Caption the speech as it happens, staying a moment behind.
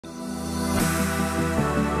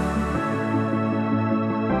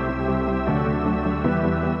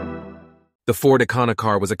The Ford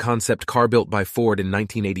Econocar was a concept car built by Ford in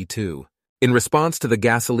 1982. In response to the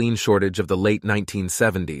gasoline shortage of the late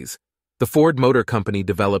 1970s, the Ford Motor Company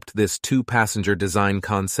developed this two-passenger design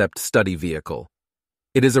concept study vehicle.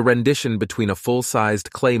 It is a rendition between a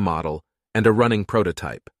full-sized clay model and a running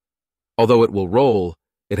prototype. Although it will roll,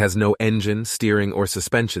 it has no engine, steering, or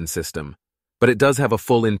suspension system, but it does have a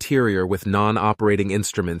full interior with non-operating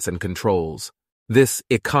instruments and controls. This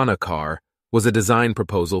Econocar was a design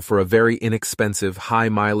proposal for a very inexpensive,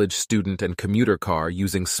 high-mileage student and commuter car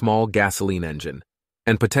using small gasoline engine,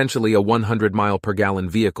 and potentially a 100-mile-per-gallon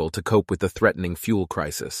vehicle to cope with the threatening fuel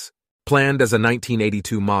crisis. Planned as a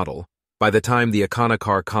 1982 model, by the time the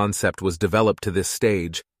Econocar concept was developed to this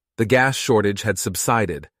stage, the gas shortage had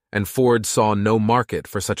subsided, and Ford saw no market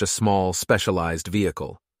for such a small, specialized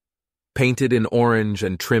vehicle. Painted in orange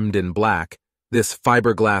and trimmed in black, this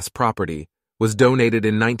fiberglass property was donated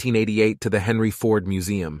in 1988 to the Henry Ford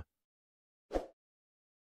Museum.